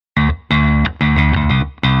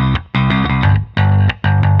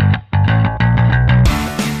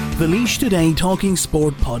The Laois Today Talking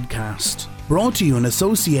Sport podcast, brought to you in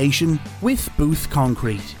association with Booth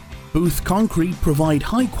Concrete. Booth Concrete provide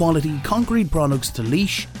high-quality concrete products to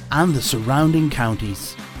Laois and the surrounding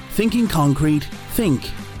counties. Thinking concrete, think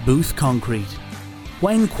Booth Concrete.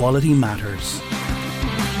 When quality matters.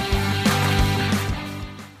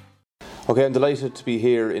 Okay, I'm delighted to be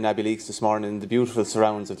here in Abbeyleix this morning in the beautiful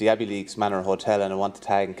surrounds of the Abbeyleix Manor Hotel, and I want to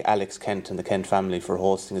thank Alex Kent and the Kent family for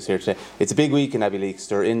hosting us here today. It's a big week in Abbeyleix.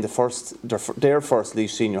 They're in their first Laois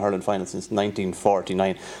Senior Hurling final since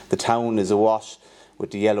 1949. The town is awash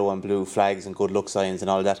with the yellow and blue flags and good luck signs and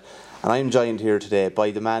all that. And I'm joined here today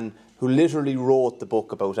by the man who literally wrote the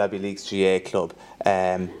book about Abbeyleix GAA club.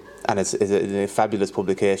 And it's a fabulous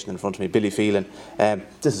publication in front of me, Billy Phelan.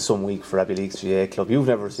 This is some week for Abbeyleix GAA club. You've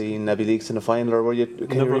never seen Abbeyleix in a final, or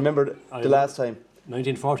can you remember the last time?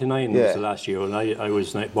 1949 was the last year, and I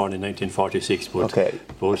was born in 1946.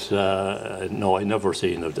 But no, I never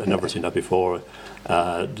seen it. I never seen that before.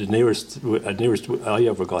 The nearest I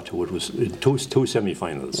ever got to it was in two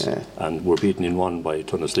semi-finals, and were beaten in one by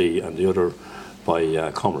Tunnesley and the other by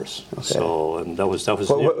Commerce. Okay. So, and that was.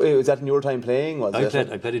 Was that in your time playing? I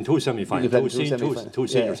played in two semi-finals, two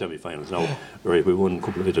senior semi-finals. Now, right, we won a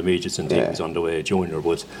couple of intermediates and things on the way junior,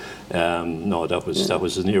 but no, that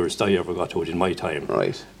was the nearest I ever got to it in my time.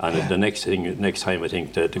 Right. And the next time I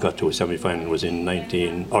think that they got to a semi-final was in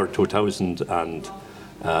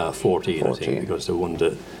 2014, I think, because they won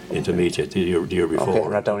the intermediate the year before. Okay,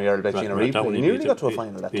 Rathdowney Earl bet you in a replay. You nearly got to a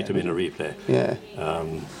final that beat them in a replay. Yeah.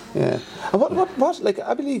 And what like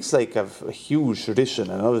Abbeyleix have a huge tradition,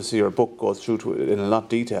 and obviously your book goes through to it in a lot of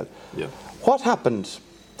detail. Yeah. What happened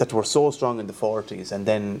that were so strong in the 40s, and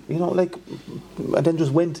then and then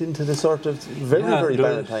just went into the sort of very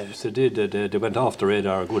barren times? They did. They went off the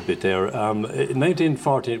radar a good bit there. In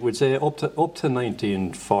 1940, we'd say up to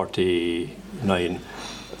 1949.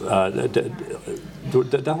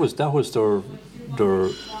 That was their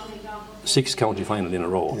sixth county final in a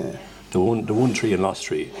row. Yeah. They won 3 and lost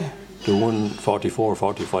 3. They won 44,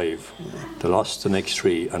 45. They lost the next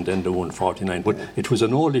 3, and then they won 49. But it was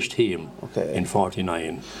an oldish team in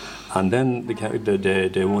 49, and then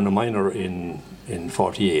they won a minor in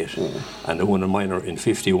 48, and they won a minor in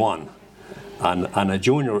 51, and a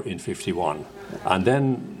junior in 51, and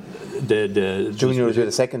then the junior was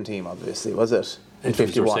the second team, obviously, was it? In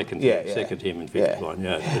 51. Second team in 51,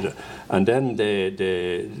 And then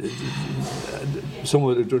some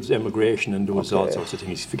of it was emigration, and there was all sorts of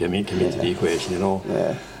things came into the equation,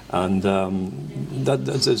 And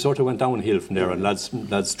that sort of went downhill from there, and lads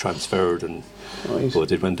transferred,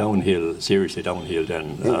 but it went seriously downhill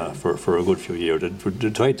then for a good few years. They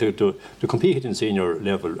tried to compete in senior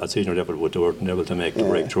level, but they weren't able to make the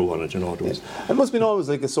breakthrough on it. It must have been always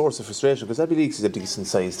like a source of frustration, because Abbeyleix is a decent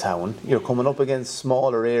sized town. You're coming up against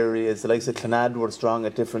smaller areas. The likes of Clonad were strong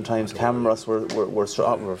at different times. Camross were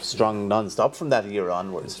strong non-stop from that year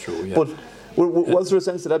onwards. That's true, yeah. But was there a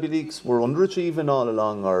sense that Abbeyleix were underachieving all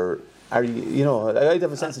along, or are you? I'd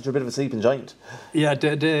have a sense that you're a bit of a sleeping giant. Yeah,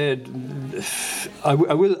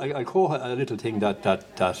 I'll quote a little thing that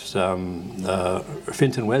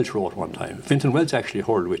Fintan Welch wrote one time. Fintan Welch actually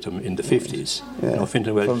hurled with him in the 50s. Yeah.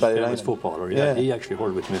 Fintan Welch, famous footballer. Yeah, he actually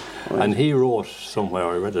hurled with him, and he wrote somewhere,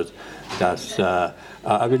 I read it, that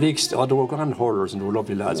Abbeyleix, they were grand hurlers and they were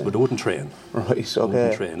lovely lads, but they wouldn't train. Right. Okay. They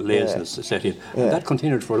wouldn't train. Laziness set in. And that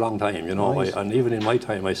continued for a long time. And even in my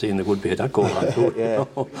time, I seen a good bit of that going on too.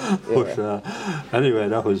 But anyway,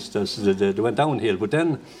 they went downhill. But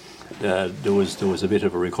then there was a bit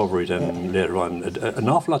of a recovery. Then later on, an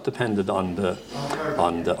awful lot depended on the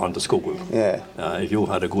school. Yeah. If you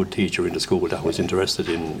had a good teacher in the school that was interested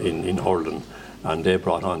in hurling, and they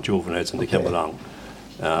brought on juveniles and they came along.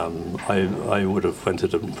 I would have went to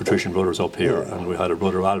the Patrician Brothers up here, and we had a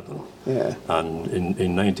brother Alban. Yeah. And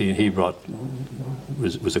in 19 he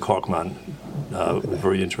was a Cork man,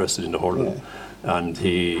 very interested in the hurling, and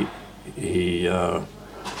he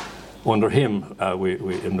under him we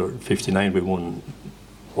in 59 we won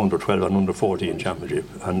under 12 and under 14 championship,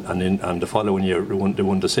 and the following year they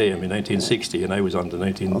won the same in 1960, and I was on the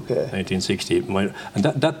 1960, and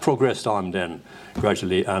that progressed on then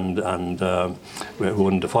gradually, and we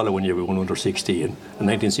won the following year. We won under 16. In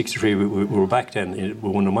 1963 we were back then. We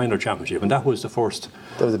won a minor championship, and that was the first.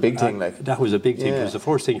 That was a big thing, That was a big thing. It was the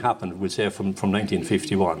first thing happened, we'd say, from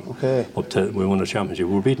 1951 up to we won a championship.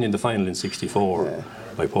 We were beaten in the final in 64.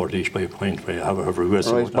 Portlaoise by a point, by however it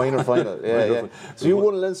was. Right, minor final, yeah. So you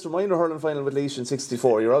won a Leinster minor hurling final with Laois in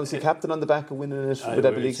 '64. You're obviously captain on the back of winning it with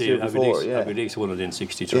Abbeyleix the year before. Abbeyleix won it in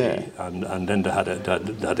 '63, and then they had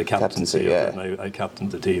a captaincy, and I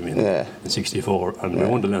captained the team in '64, and we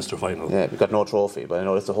won the Leinster final. Yeah, we got no trophy, but I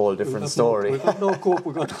know it's a whole different story. We got no cup.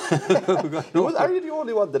 We got no. Are you the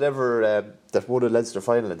only one that ever that won a Leinster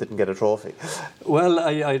final and didn't get a trophy? Well,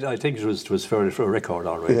 I think it was for a record,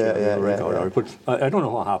 all right. But I don't know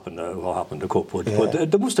what happened. The cup, but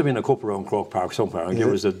there must have been a cup around Croke Park somewhere, and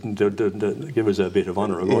give us a bit of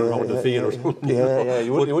honour going around the field or something.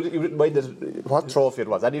 You wouldn't mind what trophy it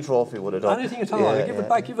was. Any trophy would have done. Anything at all.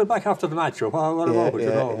 Give it back after the match or whatever.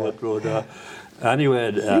 But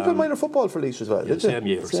anyway, you played minor football for Laois as well, did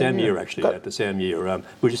you? Same year actually, the same year.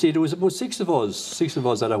 But you see, there was about six of us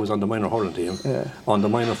that I was on the minor hurling team, on the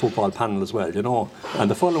minor football panel as well, And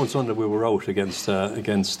the following Sunday we were out against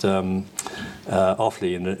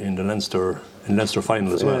Offaly in the Leinster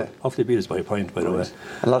final as well. Offaly beat us by a point, by the way. And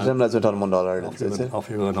a lot of them lads went on and won All-Ireland,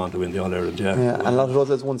 Offaly went on to win the All-Ireland, and a lot of those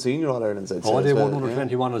lads won senior All-Irelands, I'd say. Oh, they won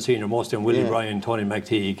 121 as senior, most of them, Willie Bryan, Tony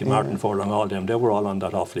McTeague, Martin Furlong, all them, they were all on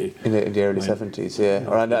that Offaly. In the early 70s,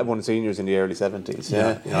 Or I won seniors in the early 70s,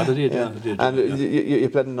 Yeah, they did. And you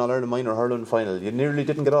played in All-Ireland minor hurling final. You nearly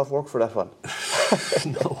didn't get off work for that one.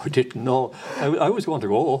 No, I didn't. No, I was going to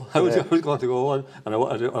go. I was going to go, and I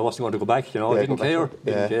wasn't going to go back. I didn't care.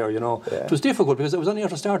 It was difficult because I was only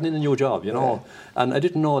after starting in a new job, and I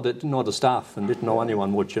didn't know the staff and didn't know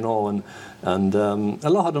anyone much, and a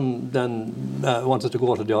lot of them then wanted to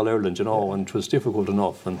go to the All Ireland, and it was difficult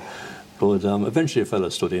enough. But eventually a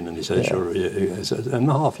fella stood in and he said, "Sure, I'm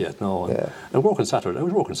not off yet, no." I was working Saturday,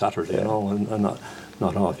 and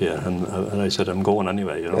not off yet. And I said, "I'm going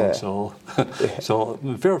anyway," So, so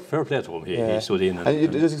fair play to him. He stood in.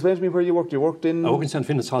 And just explain to me where you worked. You worked in. I worked in St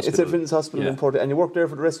St Hospital. It's St Vincent's Hospital in Port, and you worked there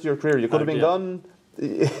for the rest of your career. You could have been gone.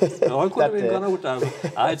 No, I could have been gone out.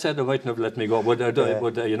 I'd said they mightn't have let me go, but it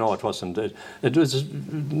wasn't. There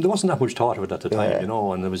wasn't that much thought of it at the time,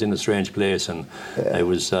 and it was in a strange place, and it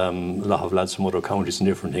was a lot of lads from other counties and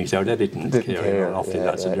different things there. They didn't care. Often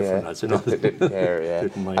lads and different lads, They didn't care.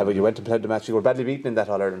 But you went and played the match. You were badly beaten in that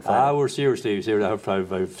All Ireland final. We're seriously. I've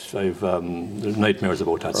nightmares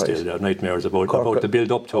about that still. Nightmares about the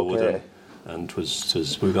build up to it. And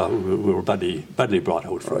we were badly brought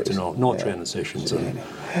out for it, no training sessions,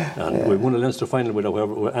 and we won a Leinster final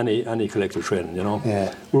without any collective training,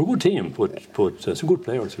 We're a good team, but some good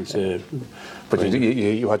players, we'll say. But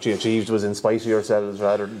what you achieved was in spite of yourselves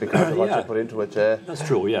rather than because of what you put into it. That's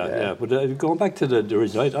true, But going back to the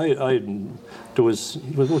original, there was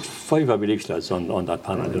about 5 Abbeyleix lads on that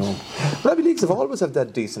panel, But Abbeyleix have always had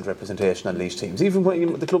that decent representation on Laois teams, even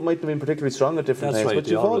when the club might have been particularly strong at different times. But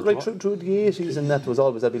you've all right through the 80s, and that was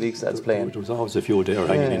always Abbeyleix lads playing. There was always a few there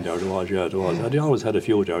hanging in there. There was. They always had a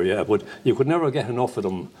few there, but you could never get enough of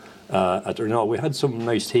them. We had some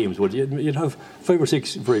nice teams, but you'd have 5 or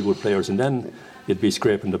 6 very good players, and then you'd be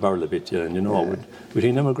scraping the barrel a bit,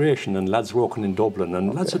 between immigration and lads working in Dublin,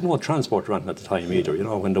 and lads had no transport around at the time either,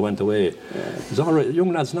 when they went away. There's already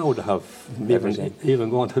young lads now that have even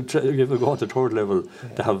going to third level,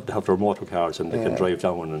 they have their motor cars and they can drive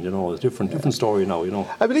down, and it's a different story now,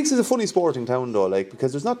 Abbeyleix is a fully sporting town though,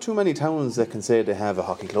 because there's not too many towns that can say they have a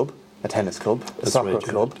hockey club, a tennis club, a soccer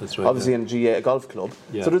club, obviously in GAA, a golf club.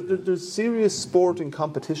 So there's serious sporting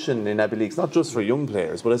competition in Abbeyleix, not just for young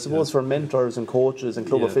players, but I suppose for mentors and coaches and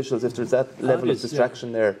club officials, if there's that level of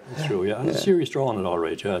distraction there. That's true, and it's serious drawing it all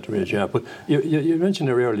right, But you mentioned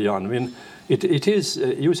it early on, I mean, it is,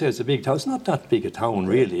 you say it's a big town, it's not that big a town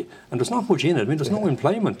really, and there's not much in it. I mean, there's no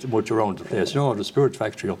employment much around the place, the spirit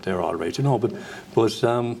factory up there all right, but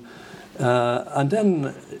and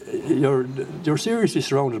then you're seriously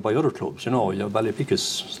surrounded by other clubs, you have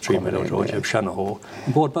Ballypicus 3 mile out road, you have Shanahoe,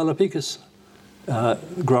 both Ballypicus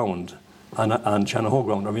ground and Shanahoe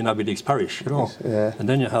ground, Abbeyleix Parish, and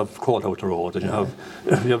then you have Court out the road, and you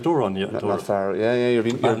have Durran, not far, you're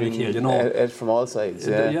being ed from all sides,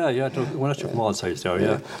 when from all sides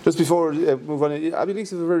there, Just before move on,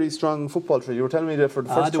 Abbeyleix is a very strong football tree. You were telling me that for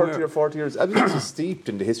the first 30 or 40 years, Abbeyleix is steeped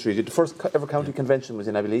in the history. The first ever county convention was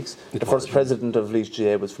in Abbeyleix. The first president of Laois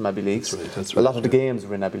GAA was from Abbeyleix. That's right. A lot of the games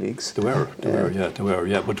were in Abbeyleix. They were.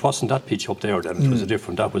 But it wasn't that pitch up there then. It was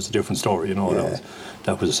that was a different story,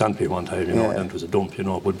 That was a sandpit one time, and it was a dump,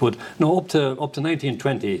 But no, up to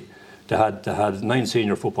 1920, they had 9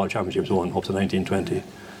 senior football championships won up to 1920,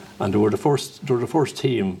 and they were the first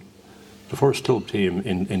team, the first club team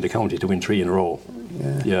in the county to win 3 in a row.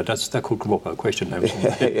 That could come up a question now. But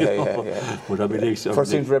Abbeyleix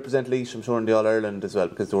first team to represent Laois, I'm sure, in the All Ireland as well,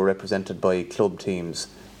 because they were represented by club teams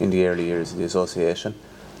in the early years of the association.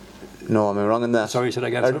 No, am I wrong in that? Sorry, said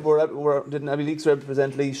again. Didn't Abbeyleix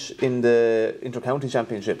represent Laois in the inter-county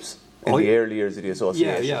championships in the early years of the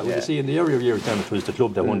association? Yeah. Well, you see, in the earlier years then it was the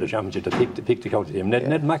club that won the championship that picked the county team.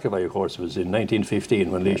 Ned McAvoy, of course, was in 1915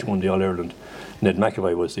 when Laois won the All-Ireland. Ned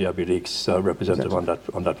McAvoy was the Abbeyleix representative on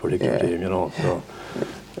that particular team, you know.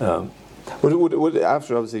 So,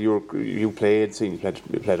 after obviously you played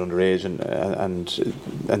underage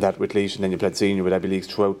and that with Laois, and then you played senior with Abbeyleix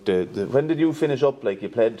throughout when did you finish up? Like you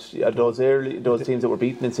played at those teams that were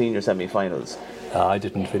beaten in senior semi-finals? I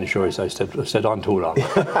didn't finish yours. I stayed on too long.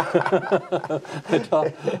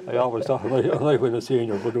 I always thought I win a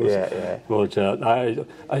senior, but it was. But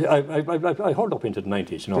I hurled up into the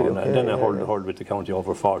 90s, you know, and then I hurled with the county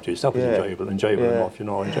over 40s. That was enjoyable enough, you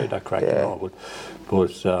know. Enjoyed that crack, you know.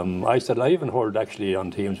 But I even hurled actually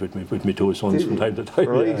on teams with my two sons from time to time.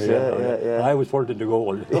 Right, I was hurled into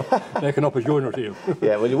goal, you know, making up a junior team.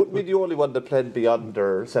 Well, you wouldn't be the only one that played beyond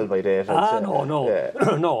their sell-by date. No,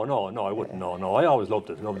 I wouldn't. No. I always loved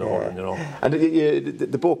the hurling, you know. And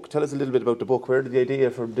the book, tell us a little bit about the book. Where did the idea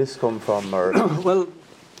for this come from? Or well,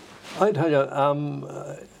 I tell you,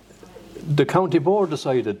 the county board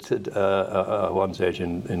decided at one stage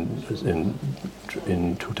in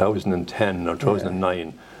 2010 or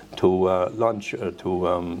 2009 to launch a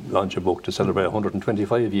book to celebrate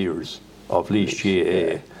 125 years of Abbeyleix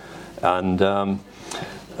GAA, and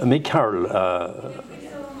Mick Carroll,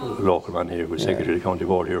 local man here, was secretary of the county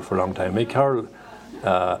board here for a long time. Mick Carroll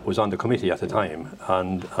was on the committee at the time,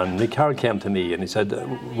 and Mick Carroll came to me and he said,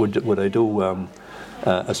 would I do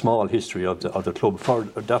a small history of the club?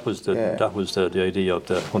 That was the idea of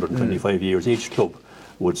the 125 years. Each club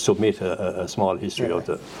would submit a small history of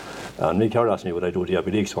the. And Mick Carroll asked me would I do the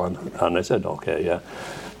Abbeyleix one, and I said okay, yeah.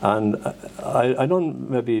 And I done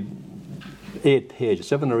maybe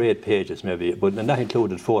 7 or 8 pages maybe, and that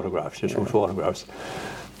included photographs, just photographs.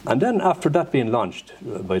 And then after that being launched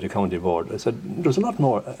by the county board, I said there's a lot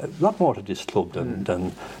more to this club than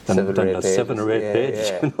that 7 or 8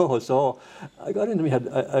 pages, you know. So I got into my head,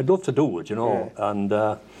 I'd love to do it, you know. And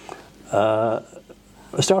I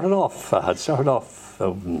had started off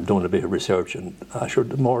doing a bit of research, and it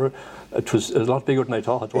was a lot bigger than I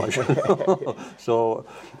thought it was. So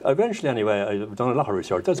eventually, anyway, I've done a lot of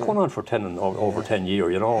research. That's going on for over 10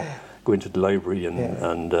 years, you know. Going to the library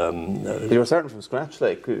and you were starting from scratch,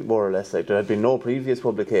 like more or less. Like there had been no previous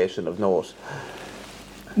publication of note.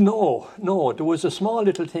 No. There was a small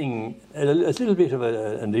little thing, a little bit of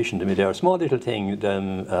an addition to me there. A small little thing.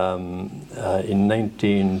 Then in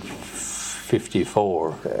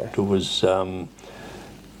 1954, there was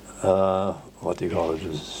what do you call it?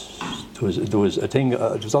 There was a thing.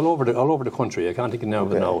 It was all over the country. I can't think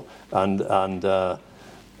of it now. And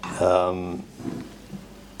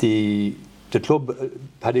the club,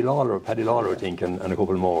 Paddy Lawler, I think, and a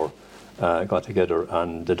couple more got together,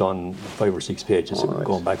 and they done 5 or 6 pages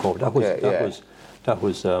going back over. That was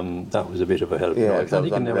a bit of a help. I can't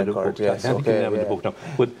think of the book now.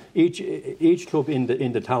 But each club in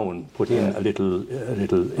the town put in a little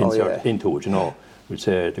insert into it, you know. We'd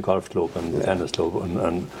say the golf club and the tennis club,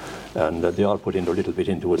 and they all put in their little bit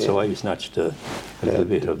into it. So I snatched a little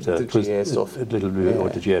bit of the GA stuff, a little bit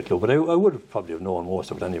of the GA club. But I would probably have known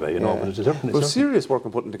most of it anyway, you know. But it's serious work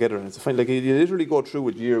on putting together, and it's like you literally go through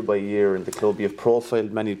it year by year in the club. You've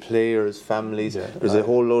profiled many players, families. There's a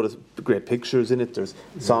whole load of great pictures in it. There's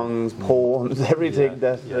songs, poems, everything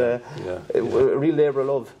a real labour of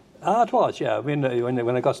love. It was, yeah. I mean,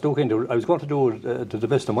 when I got stuck into it, I was going to do it to the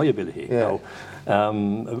best of my ability. Yeah.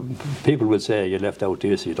 Now, people would say you left out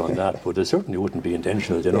this, you done that, but it certainly wouldn't be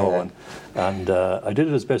intentional, you know. And I did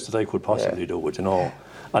it as best as I could possibly do it, you know.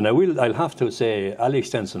 And I'll have to say, Alex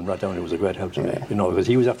Stenson right down, it was a great help to me, you know, because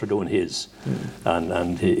he was after doing his,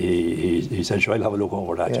 and he said, sure, I'll have a look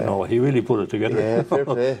over that, you know. He really put it together. Yeah, fair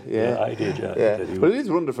play. Yeah, I did. But it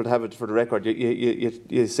is wonderful to have it for the record.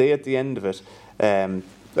 You say at the end of it.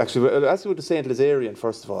 Actually, as with the St Lasarien,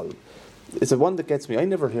 first of all, it's the one that gets me. I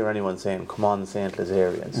never hear anyone saying, "Come on, St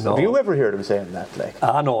Lasarians." No. Have you ever heard them saying that? Like,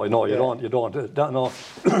 no, you don't.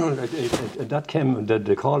 That came.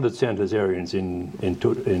 They called it St Lasarians in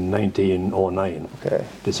 1909. Okay.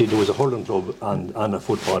 They see there was a hurling club and a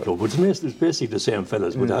football club, which is basically the same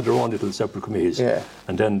fellas, but they had their own little separate committees. Yeah.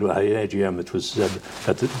 And then at AGM, it was said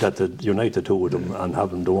that they united two of them and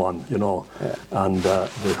have them do one, you know. Yeah. And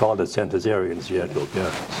they called it St Lasarians, club. Yeah.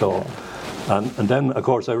 So. And then, of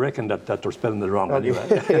course, I reckon that they're spelling it wrong anyway.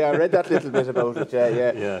 Yeah, I read that little bit about it.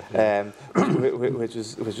 Yeah. Which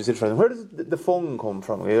is interesting. Where does the Fung come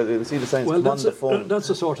from? You see the signs. Well, that's a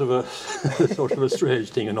sort of a strange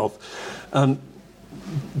thing enough. And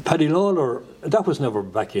Paddy Lawler, that was never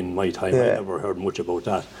back in my time. I never heard much about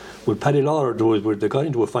that. With Paddy Lawler, they got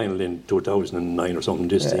into a final in 2009 or something.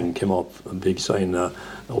 This thing came up, a big sign up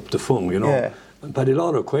the Fung, you know. Yeah. And Paddy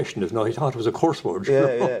Lawler questioned it. No, he thought it was a curse word.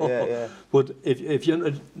 Yeah. But if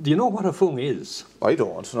you do you know what a Fung is? I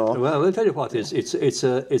don't know. Well, I'll tell you what it is. It's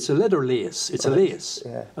a leather lace. It's a lace,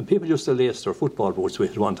 and people used to lace their football boots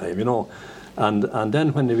with it one time, you know. And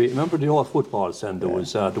then when remember the old footballs, then there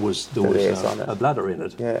was a bladder in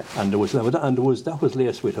it, and that was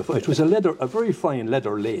laced with it was a very fine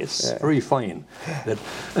leather lace, very fine.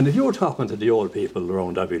 And if you were talking to the old people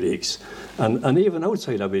around Abbeyleix, and even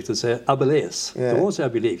outside Abbeyleix, they'll say Abbeyleix. They won't say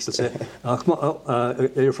Abbeyleix. They'll say,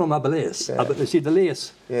 you're from Abbeyleix. You see the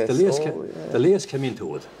lace. The lace came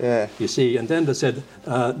into it. Yeah. You see, and then they said,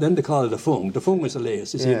 then they called it a Fung. The Fung was a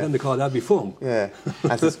lace. You see, and then they called it Abbey Fung. Yeah.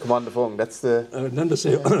 And says, come on, the Fung. That's the. Then they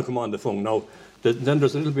say, come on, the Fung. Now, then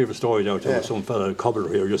there's a little bit of a story now too. Some fella, a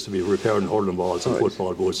cobbler here, used to be repairing hurling balls and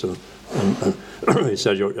football boots, and he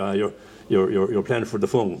said, you're playing for the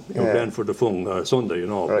Fung. You're playing for the Fung Sunday, you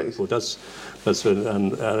know. Right. But that's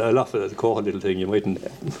and I laugh at the cold little thing. You mightn't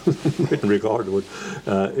record it.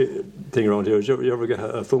 Thing around here. You ever get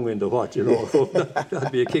a Fung in the what? You know,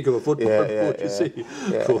 that'd be a kick of a football. You see.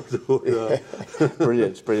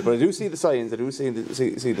 Brilliant. But I do see the signs. I do see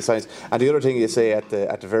the signs. And the other thing you say at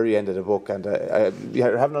the very end of the book, and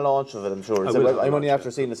you're having a launch of it, I'm sure. I'm only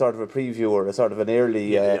after seeing a sort of a preview or a sort of an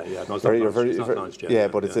early. But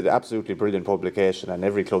it's an absolutely brilliant publication, and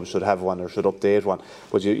every club should have one or should update one.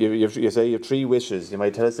 But you say you have 3 wishes. You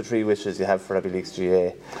might tell us the 3 wishes you have for Abbeyleix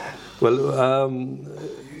GAA. Well,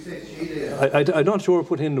 I'm not sure I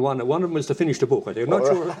put in one. One of them is to finish the book. I'm not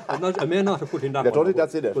sure. I may not have put in that one. I don't think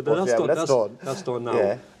that's in it. But that's done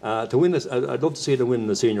now. Yeah. To win this, I'd love to see them win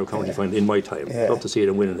the senior county final in my time. I'd love to see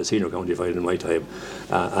them win in the senior county final in my time,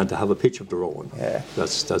 and to have a pitch of their own. Yeah.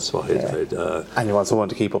 That's what I'd and you want someone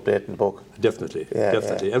to keep updating the book. Definitely.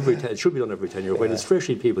 It should be done every 10 years when it's fresh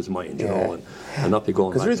in people's mind, you know, and not be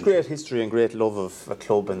going. Because there is great history and great love of a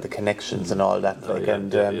club and the connections and all that.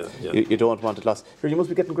 You don't want it lost. You must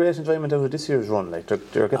be getting great enjoyment out of this year's run. Like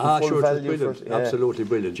they're getting full value for it. Absolutely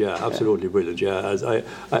brilliant. Absolutely brilliant. As I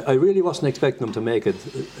really wasn't expecting them to make it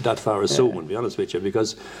that far as soon, to be honest with you,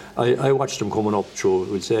 because I watched them coming up through.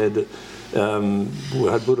 We said we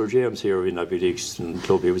had Brother James here in Abbeyleix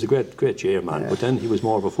club. He was a great GAA man, but then he was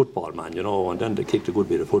more of a football man, you know. And then they kicked a good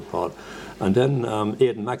bit of football. And then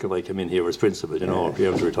Aidan McAvoy came in here as principal, you know.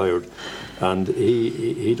 James retired, and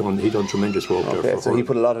he done tremendous work there. So he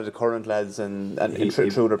put a lot of the current lads and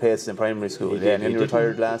through their paces in primary school. And he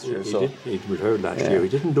retired last year. He retired last year. He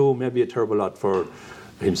didn't do maybe a terrible lot for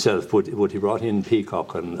himself, but he brought in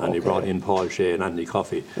Peacock and he brought in Paul Shea and Anthony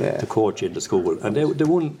Coffey to coach in the school, and they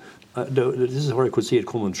won. This is where I could see it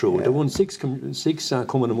coming through. They won six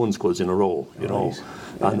Cmon and Mun schools in a row, you know,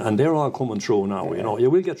 and they're all coming through now. You know, you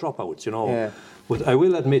will get dropouts, you know. But I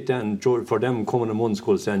will admit then, for them coming to Mun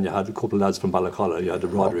schools, then you had a couple of lads from Ballacalla. You had the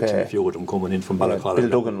Brodricks and a few of them coming in from Ballacalla. Bill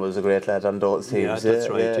Duggan was a great lad on those teams. Yeah, that's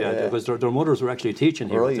right. Because their mothers were actually teaching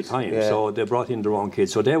here at the time, so they brought in their own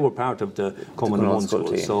kids. So they were part of the coming to Mun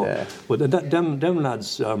schools. So, but them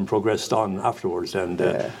lads progressed on afterwards, and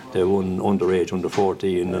they won underage, under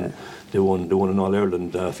 14, and they won an All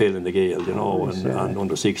Ireland failing the Gael, you know, and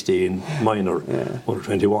under 16 minor, under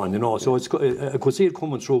 21, you know. So I could see it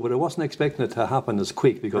coming through, but I wasn't expecting it to happen as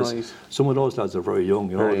quick, because some of those lads are very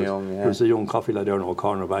young, you know. There's a young Coffey lad there now,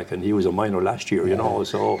 cornerback, and he was a minor last year, you know.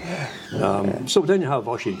 So so then you have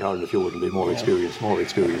Oisin Carroll, if you wouldn't be more experienced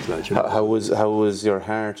lads. You know? How was your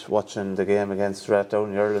heart watching the game against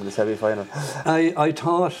Rathdown Earl in the semi-final? I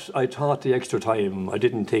thought the extra time. I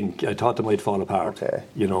thought they might fall apart.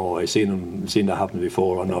 You know, I seen that happen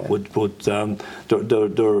before or not, but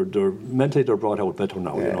they're mentally they're brought out better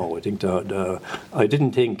now. You know, I think I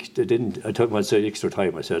didn't think they didn't. I thought I'd say extra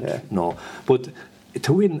time. I said no, but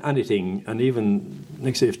to win anything, and even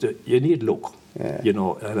next you need luck. You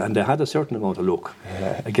know, and they had a certain amount of luck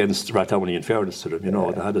against Rathdown, in fairness to them. You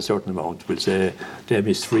know, they had a certain amount. We'll say they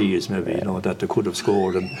missed frees, maybe, you know, that they could have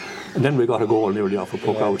scored, and then we got a goal nearly off a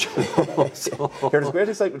puck out. There's great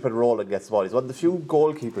excitement when Roland gets the ball. He's one of the few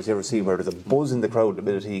goalkeepers you ever see where there's a buzz in the crowd the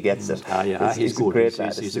minute he gets it. He's good.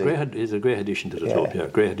 He's a great addition to the club.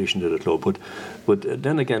 Great addition to the club. But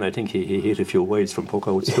then again, I think he hit a few wides from puck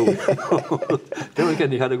outs too. Then again,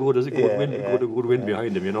 he had a good win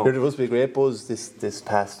behind him. You know, there must be a great buzz buzz this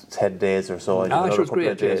past 10 days or so? It was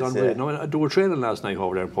great. They were training last night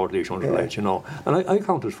over there in Portlaoise Underlight, and I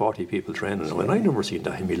counted 40 people training, and I'd never seen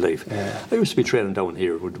that in my life. I used to be training down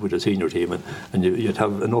here with a senior team, and you'd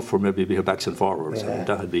have enough for maybe be backs and forwards, and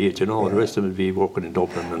that'd be it. The rest of them would be working in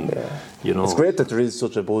Dublin, and It's great that there is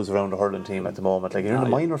such a buzz around the hurling team at the moment. Like you're in the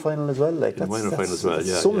minor final as well. Like that's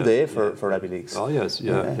someday for Abbeyleix. Oh yes,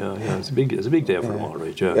 yeah. It's a big day for them, all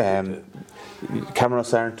right.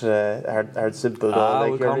 Cameras aren't simple.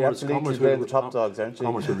 Commerce will the top dogs, aren't you?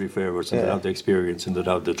 Commerce will be favourites, and they have the experience, and they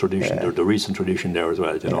have the tradition, the recent tradition there as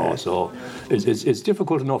well. So it's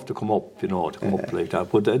difficult enough to come up, like that.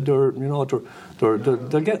 But they'll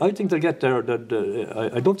get. I think they'll get there.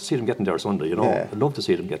 I'd love to see them getting there Sunday. I'd love to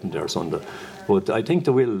see them getting there Sunday. But I think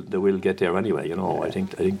they will get there anyway. I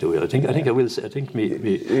think they will. I think it will. I think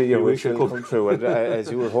your wish will come true,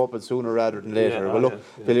 as you were hoping sooner rather than later. Well, look,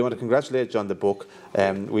 Billy, I want to congratulate you on the book.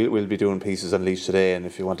 We'll be doing pieces on Laois today, and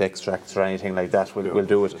if you want extracts or anything like that, we'll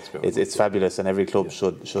do it. It's fabulous, and every club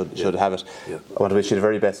should have it. I want to wish you the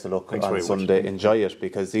very best of luck on Sunday. Enjoy it,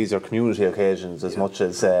 because these are community occasions as much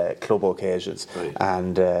as club occasions,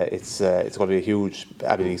 and it's going to be a huge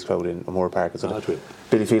Abbeyleix crowd in O'Moore Park.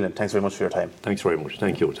 Billy Phelan, thanks very much for your time. Thanks very much.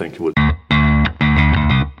 Thank you.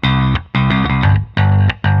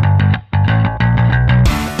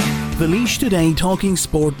 The Laois Today Talking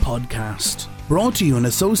Sport podcast, brought to you in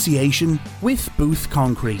association with Booth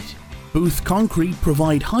Concrete. Booth Concrete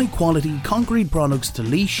provide high quality concrete products to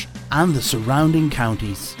Laois and the surrounding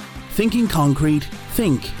counties. Thinking concrete,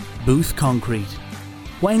 think Booth Concrete.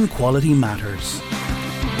 When quality matters.